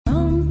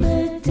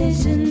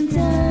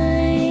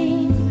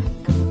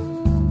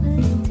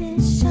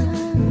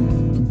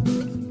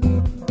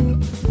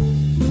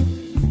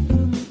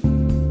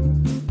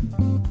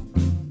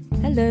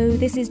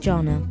this is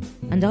Jana,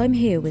 and I'm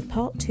here with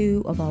part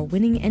 2 of our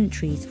winning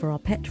entries for our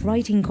pet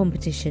writing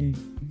competition.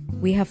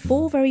 We have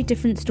 4 very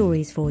different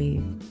stories for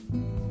you.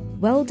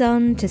 Well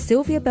done to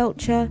Sylvia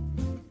Belcher,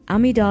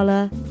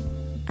 Amidala,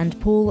 and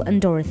Paul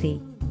and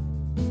Dorothy.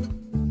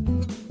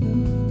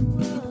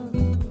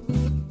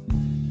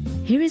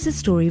 Here is a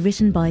story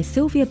written by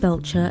Sylvia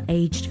Belcher,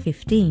 aged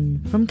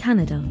 15, from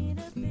Canada.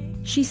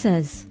 She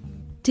says,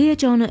 Dear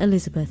Jana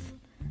Elizabeth,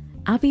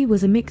 Abby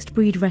was a mixed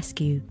breed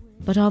rescue,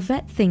 but our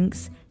vet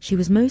thinks she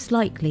was most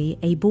likely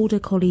a Border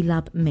Collie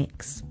Lab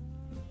mix.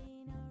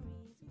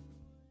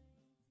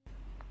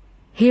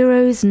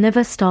 Heroes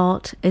never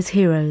start as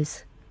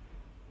heroes.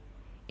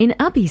 In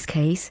Abby's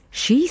case,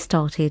 she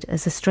started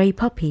as a stray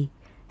puppy,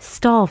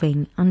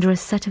 starving under a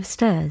set of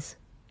stairs.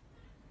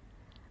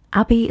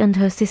 Abby and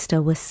her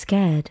sister were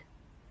scared.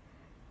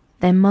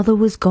 Their mother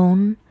was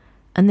gone,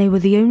 and they were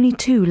the only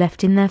 2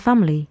 left in their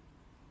family.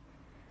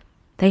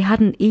 They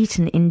hadn't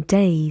eaten in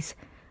days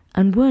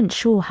and weren't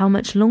sure how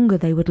much longer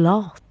they would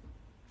last.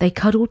 They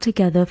cuddled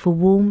together for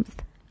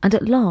warmth, and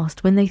at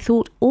last, when they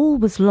thought all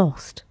was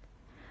lost,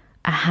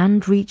 a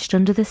hand reached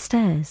under the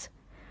stairs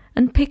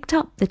and picked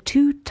up the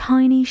 2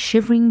 tiny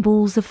shivering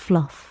balls of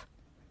fluff.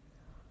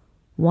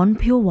 One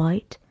pure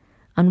white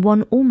and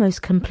one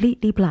almost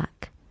completely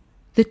black.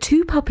 The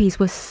 2 puppies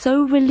were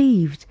so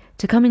relieved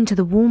to come into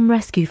the Warm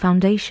Rescue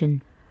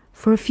Foundation.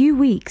 For a few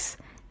weeks,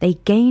 they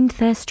gained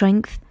their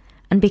strength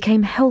and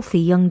became healthy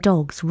young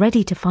dogs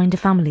ready to find a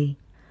family.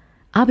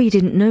 Abby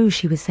didn't know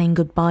she was saying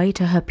goodbye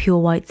to her pure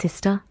white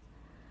sister,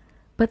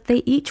 but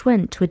they each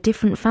went to a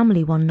different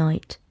family one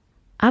night.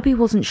 Abby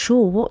wasn't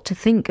sure what to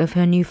think of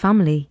her new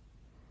family.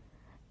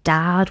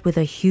 Dad with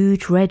a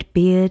huge red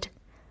beard,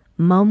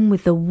 Mum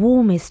with the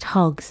warmest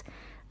hugs,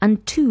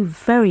 and 2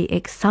 very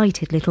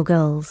excited little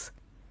girls.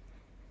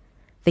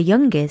 The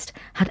youngest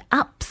had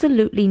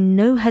absolutely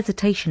no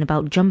hesitation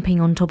about jumping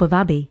on top of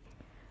Abby.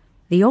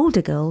 The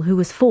older girl, who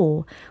was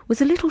 4,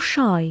 was a little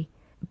shy,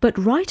 but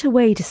right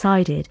away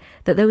decided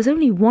that there was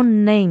only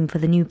one name for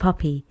the new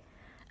puppy,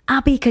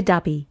 Abby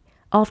Cadabby,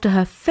 after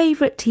her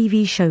favourite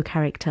TV show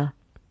character.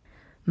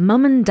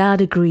 Mum and Dad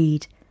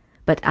agreed,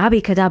 but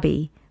Abby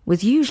Cadabby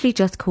was usually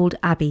just called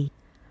Abby.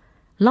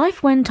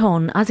 Life went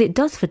on as it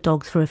does for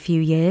dogs for a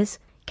few years,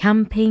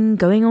 camping,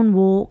 going on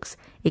walks,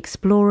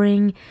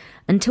 exploring,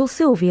 until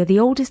Sylvia, the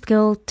oldest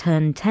girl,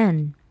 turned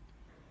 10.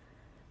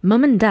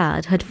 Mum and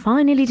Dad had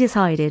finally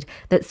decided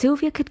that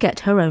Sylvia could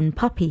get her own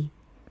puppy.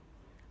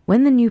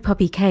 When the new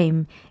puppy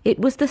came, it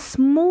was the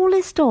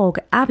smallest dog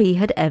Abby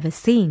had ever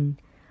seen.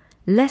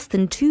 Less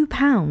than 2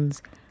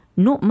 pounds,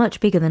 not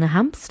much bigger than a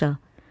hamster,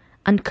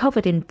 and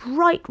covered in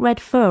bright red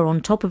fur on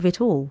top of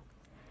it all.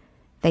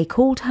 They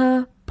called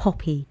her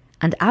Poppy,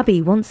 and Abby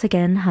once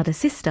again had a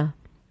sister.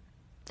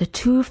 The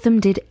 2 of them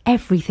did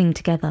everything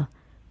together,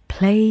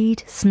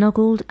 played,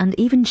 snuggled, and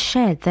even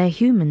shared their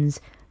humans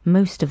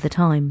most of the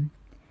time.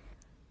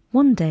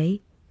 One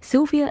day,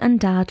 Sylvia and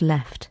Dad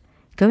left,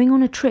 going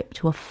on a trip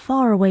to a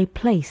faraway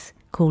place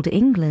called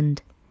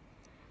England.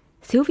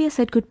 Sylvia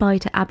said goodbye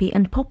to Abby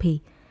and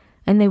Poppy,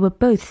 and they were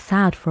both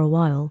sad for a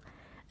while,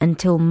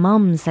 until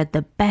Mum said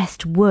the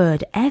best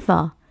word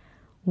ever,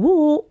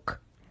 walk.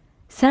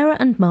 Sarah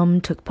and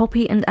Mum took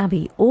Poppy and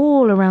Abby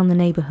all around the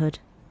neighbourhood.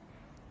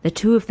 The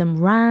 2 of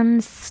them ran,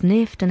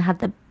 sniffed, and had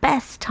the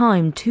best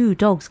time 2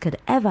 dogs could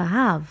ever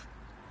have,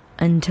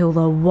 until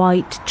the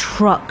white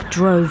truck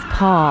drove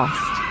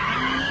past.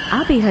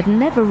 Abby had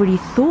never really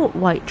thought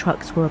white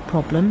trucks were a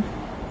problem.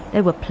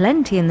 There were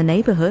plenty in the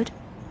neighbourhood.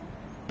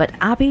 But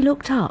Abby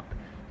looked up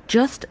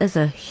just as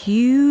a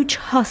huge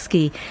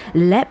husky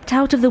leapt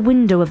out of the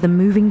window of the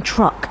moving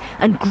truck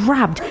and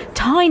grabbed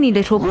tiny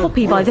little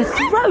Poppy by the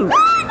throat.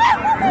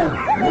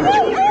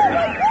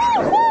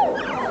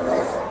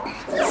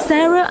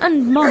 Sarah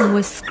and Mum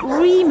were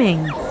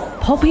screaming.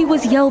 Poppy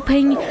was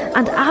yelping,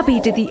 and Abby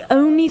did the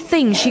only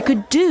thing she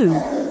could do.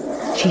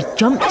 She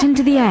jumped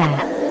into the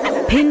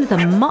air, pinned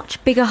the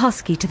much bigger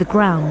husky to the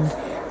ground,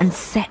 and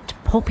set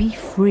Poppy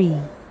free.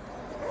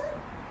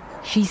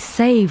 She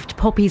saved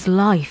Poppy's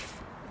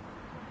life.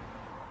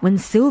 When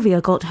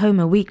Sylvia got home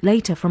a week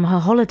later from her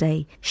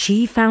holiday,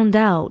 she found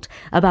out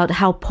about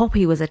how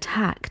Poppy was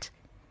attacked.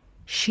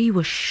 She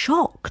was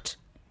shocked.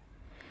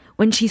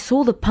 When she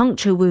saw the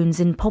puncture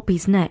wounds in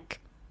Poppy's neck,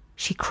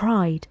 she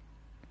cried.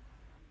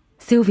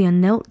 Sylvia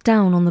knelt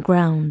down on the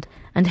ground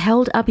and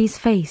held Abby's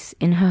face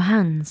in her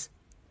hands.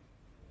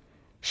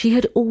 She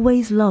had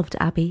always loved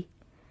Abby,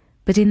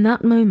 but in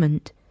that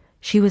moment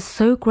she was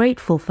so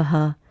grateful for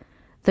her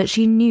that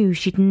she knew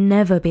she'd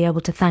never be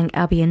able to thank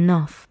Abby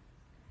enough.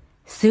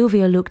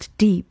 Sylvia looked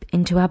deep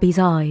into Abby's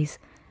eyes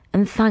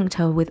and thanked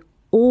her with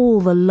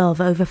all the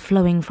love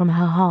overflowing from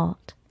her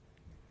heart.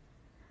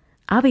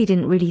 Abby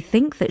didn't really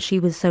think that she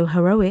was so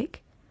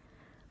heroic,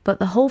 but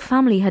the whole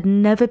family had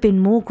never been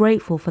more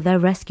grateful for their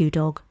rescue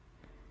dog.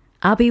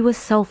 Abby was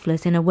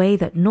selfless in a way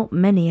that not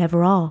many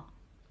ever are.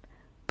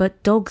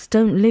 But dogs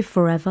don't live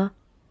forever,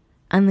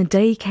 and the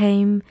day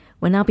came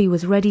when Abby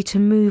was ready to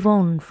move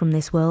on from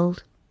this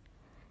world.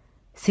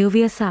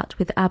 Sylvia sat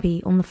with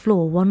Abby on the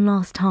floor one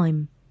last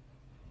time,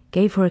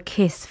 gave her a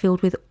kiss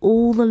filled with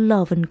all the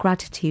love and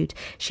gratitude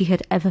she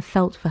had ever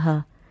felt for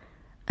her,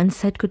 and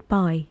said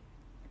goodbye.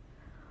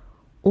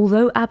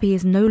 Although Abby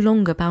is no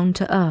longer bound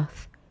to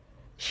earth,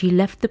 she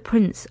left the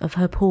prints of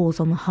her paws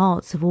on the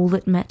hearts of all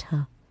that met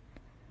her.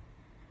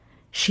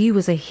 She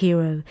was a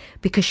hero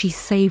because she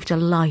saved a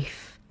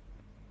life,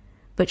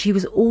 but she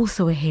was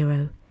also a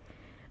hero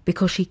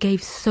because she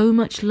gave so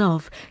much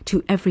love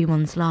to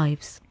everyone's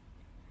lives.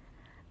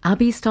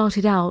 Abby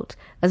started out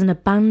as an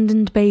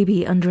abandoned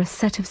baby under a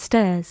set of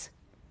stairs.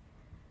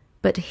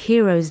 But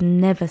heroes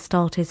never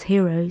start as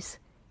heroes,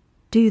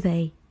 do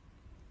they?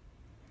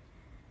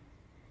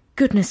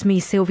 Goodness me,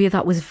 Sylvia,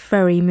 that was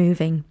very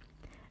moving.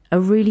 A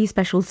really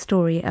special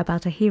story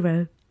about a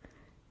hero.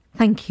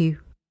 Thank you.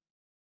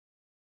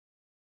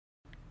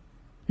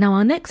 Now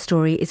our next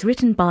story is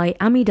written by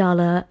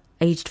Amidala,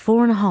 aged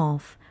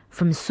 4.5,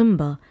 from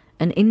Sumba,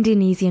 an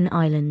Indonesian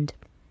island.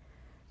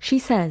 She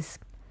says,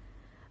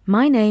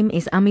 "My name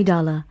is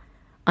Amidala.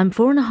 I'm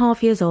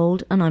 4.5 years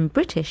old and I'm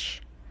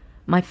British.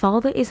 My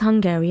father is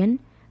Hungarian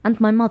and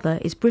my mother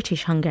is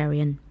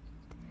British-Hungarian."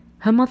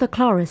 Her mother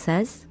Clara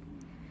says,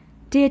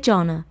 "Dear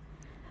Jana,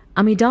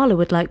 Amidala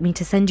would like me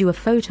to send you a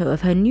photo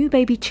of her new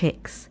baby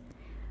chicks.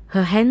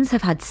 Her hens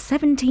have had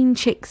 17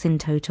 chicks in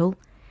total.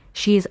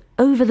 She is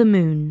over the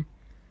moon.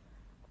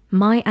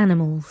 My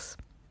animals."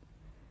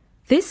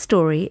 This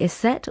story is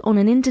set on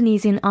an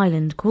Indonesian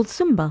island called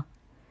Sumba.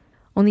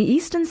 On the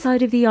eastern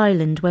side of the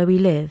island where we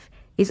live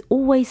is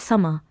always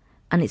summer,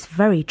 and it's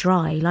very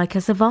dry like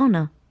a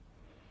savanna.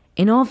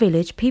 In our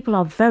village, people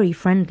are very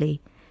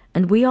friendly,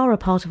 and we are a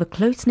part of a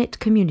close-knit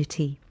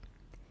community.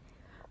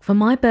 For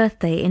my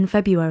birthday in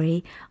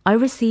February, I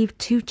received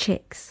 2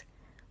 chicks,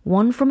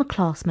 one from a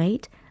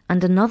classmate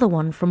and another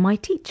one from my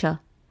teacher.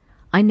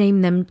 I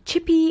named them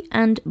Chippy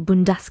and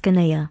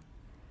Bundaskanea.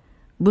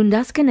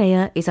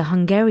 Bundaskanea is a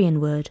Hungarian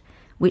word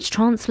which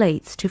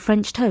translates to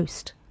French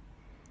toast.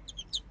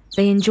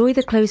 They enjoy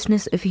the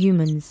closeness of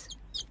humans.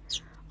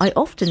 I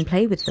often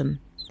play with them.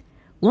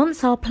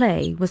 Once our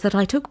play was that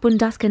I took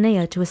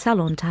Bundaskanea to a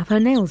salon to have her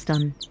nails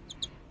done.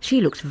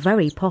 She looked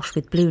very posh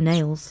with blue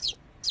nails.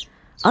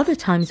 Other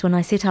times when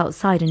I sit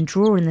outside and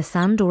draw in the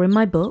sand or in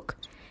my book,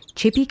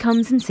 Chippy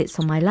comes and sits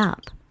on my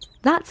lap.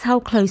 That's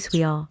how close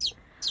we are.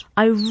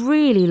 I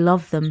really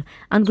love them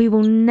and we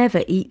will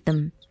never eat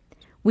them.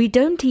 We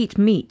don't eat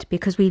meat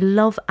because we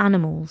love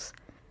animals.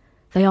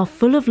 They are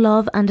full of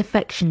love and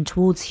affection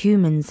towards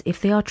humans if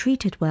they are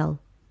treated well.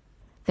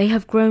 They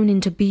have grown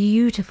into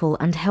beautiful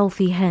and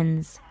healthy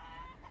hens.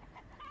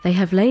 They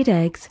have laid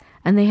eggs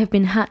and they have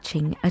been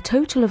hatching a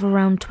total of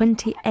around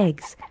 20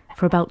 eggs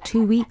for about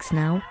 2 weeks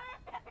now.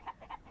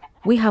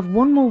 We have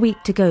 1 more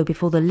week to go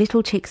before the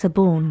little chicks are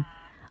born.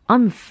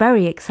 I'm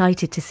very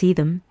excited to see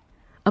them.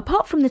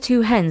 Apart from the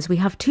 2 hens, we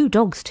have 2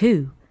 dogs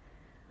too.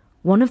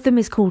 One of them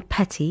is called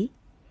Petty.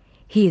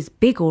 He is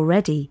big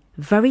already,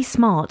 very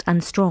smart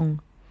and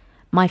strong.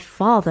 My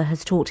father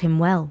has taught him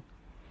well.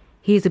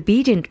 He is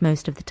obedient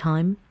most of the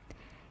time.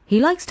 He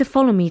likes to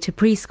follow me to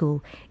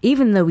preschool,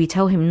 even though we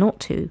tell him not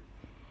to.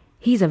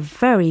 He's a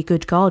very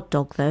good guard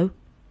dog, though.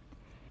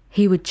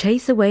 He would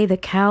chase away the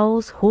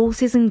cows,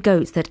 horses and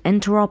goats that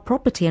enter our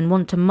property and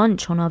want to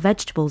munch on our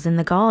vegetables in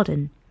the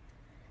garden.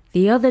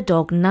 The other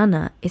dog,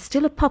 Nana, is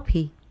still a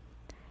puppy.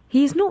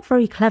 He is not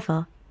very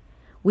clever.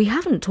 We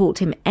haven't taught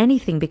him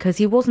anything because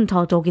he wasn't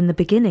our dog in the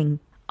beginning.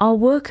 Our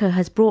worker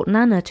has brought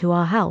Nana to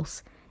our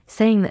house,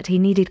 saying that he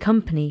needed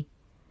company.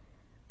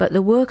 But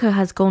the worker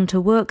has gone to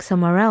work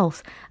somewhere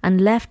else and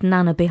left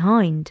Nana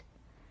behind.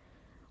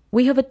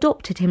 We have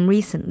adopted him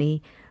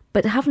recently,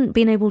 but haven't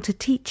been able to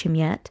teach him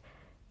yet,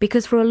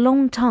 because for a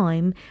long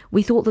time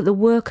we thought that the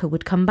worker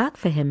would come back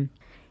for him.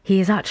 He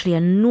is actually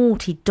a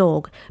naughty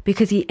dog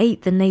because he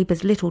ate the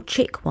neighbour's little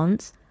chick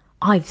once.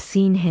 I've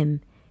seen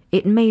him.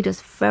 It made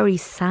us very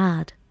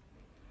sad.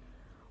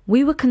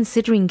 We were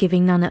considering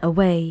giving Nana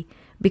away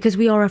because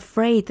we are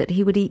afraid that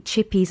he would eat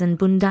Chippy's and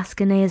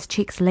Bundaskanea's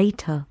chicks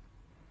later.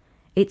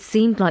 It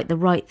seemed like the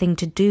right thing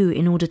to do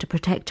in order to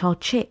protect our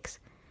chicks,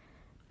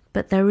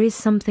 but there is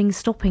something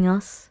stopping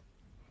us.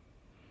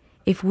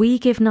 If we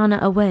give Nana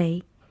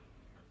away,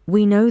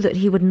 we know that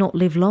he would not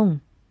live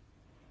long.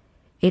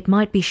 It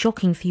might be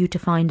shocking for you to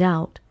find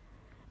out,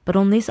 but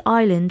on this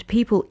island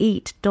people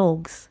eat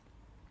dogs.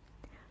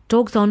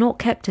 Dogs are not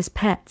kept as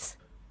pets.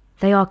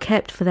 They are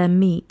kept for their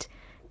meat,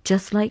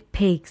 just like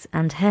pigs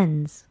and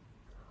hens.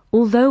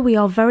 Although we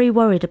are very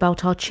worried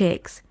about our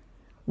chicks,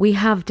 we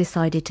have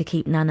decided to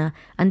keep Nana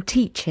and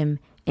teach him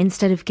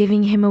instead of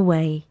giving him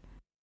away.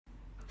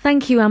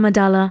 Thank you,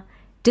 Amidala.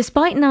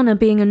 Despite Nana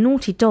being a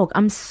naughty dog,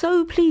 I'm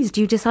so pleased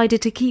you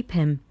decided to keep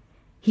him.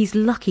 He's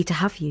lucky to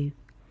have you.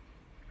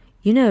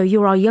 You know,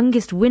 you're our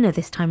youngest winner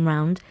this time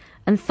round,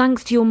 and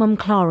thanks to your mum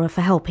Clara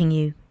for helping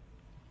you.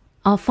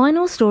 Our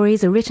final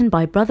stories are written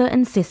by brother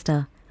and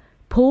sister,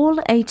 Paul,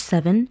 aged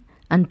 7,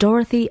 and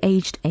Dorothy,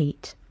 aged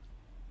 8.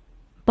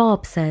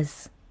 Barb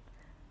says,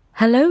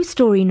 "Hello,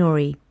 Story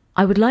Nori.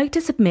 I would like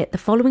to submit the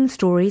following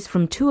stories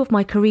from 2 of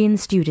my Korean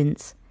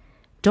students.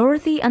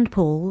 Dorothy and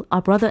Paul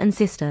are brother and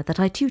sister that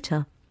I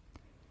tutor.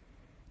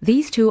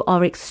 These two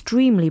are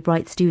extremely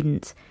bright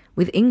students,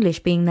 with English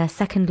being their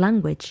second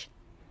language.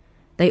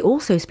 They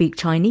also speak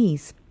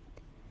Chinese.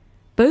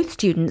 Both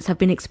students have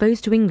been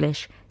exposed to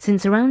English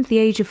since around the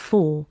age of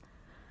 4.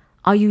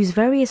 I use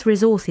various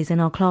resources in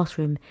our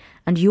classroom,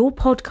 and your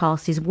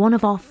podcast is one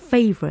of our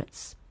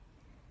favourites.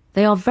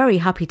 They are very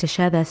happy to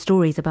share their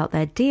stories about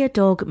their dear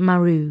dog,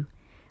 Maru.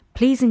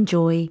 Please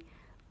enjoy,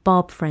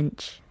 Barb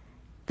French.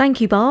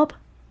 Thank you, Barb.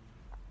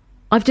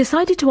 I've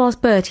decided to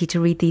ask Bertie to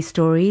read these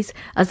stories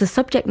as the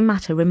subject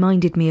matter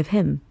reminded me of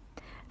him.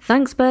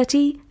 Thanks,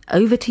 Bertie.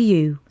 Over to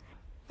you.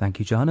 Thank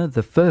you, Jana.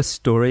 The first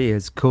story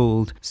is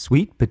called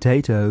Sweet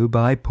Potato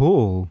by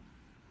Paul.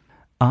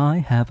 I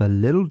have a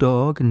little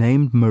dog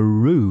named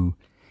Maru.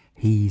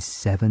 He's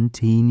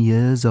 17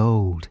 years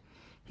old.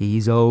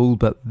 He's old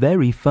but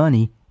very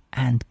funny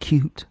and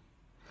cute.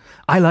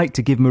 I like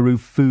to give Maru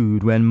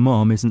food when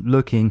Mom isn't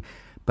looking,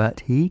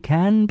 but he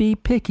can be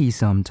picky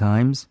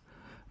sometimes.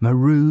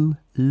 Maru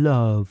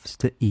loves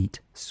to eat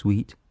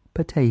sweet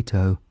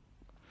potato.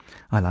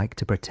 I like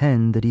to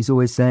pretend that he's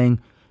always saying,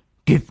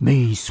 "Give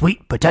me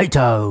sweet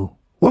potato!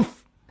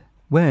 Woof!"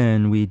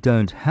 When we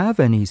don't have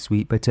any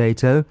sweet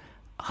potato,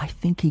 I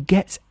think he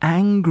gets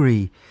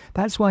angry.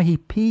 That's why he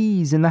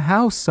pees in the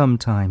house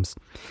sometimes.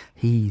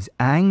 He's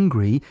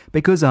angry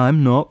because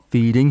I'm not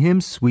feeding him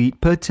sweet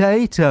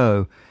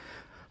potato.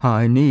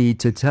 I need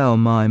to tell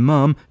my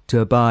mum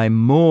to buy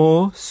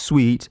more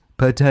sweet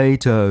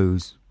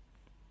potatoes.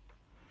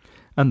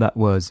 And that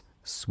was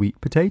Sweet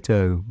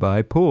Potato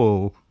by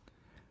Paul.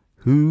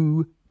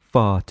 Who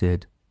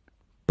Farted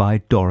by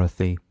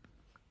Dorothy.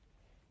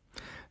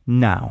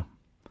 Now,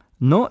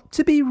 not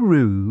to be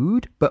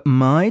rude, but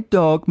my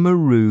dog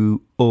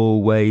Maru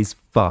always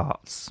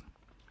farts.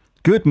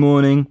 Good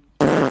morning.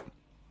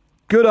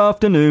 Good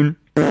afternoon.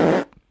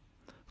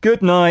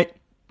 Good night.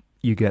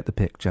 You get the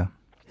picture.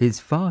 His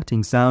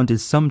farting sound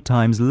is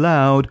sometimes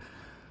loud,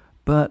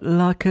 but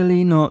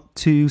luckily not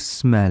too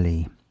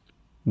smelly.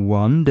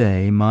 One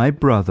day my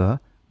brother,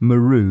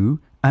 Maru,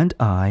 and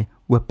I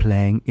were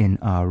playing in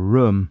our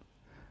room.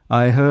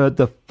 I heard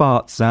the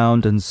fart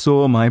sound and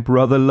saw my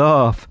brother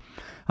laugh.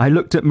 I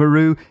looked at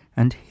Maru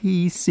and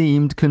he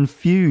seemed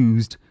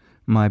confused.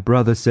 My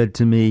brother said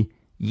to me,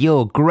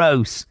 "You're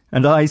gross."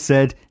 And I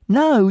said,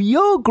 "No,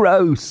 you're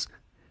gross."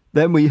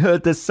 Then we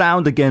heard the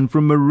sound again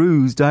from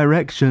Maru's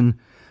direction.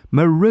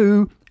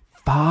 Maru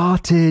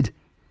farted.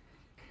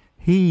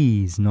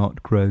 He's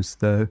not gross,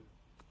 though.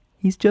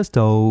 He's just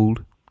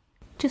old.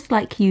 Just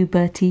like you,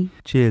 Bertie.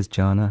 Cheers,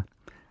 Jana.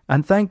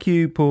 And thank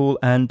you, Paul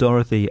and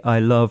Dorothy. I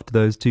loved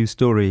those two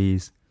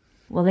stories.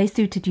 Well, they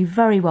suited you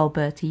very well,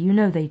 Bertie. You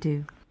know they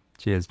do.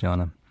 Cheers,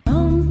 Jana.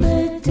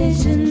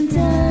 Competition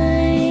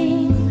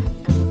time.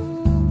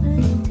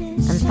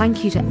 And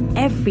thank you to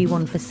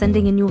everyone for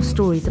sending in your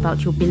stories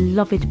about your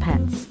beloved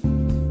pets.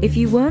 If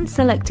you weren't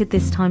selected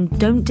this time,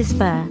 don't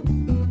despair.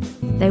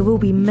 There will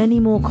be many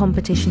more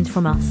competitions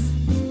from us.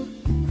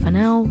 For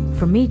now,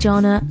 from me,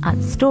 Jana, at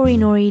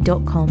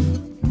storynori.com.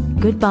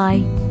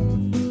 Goodbye.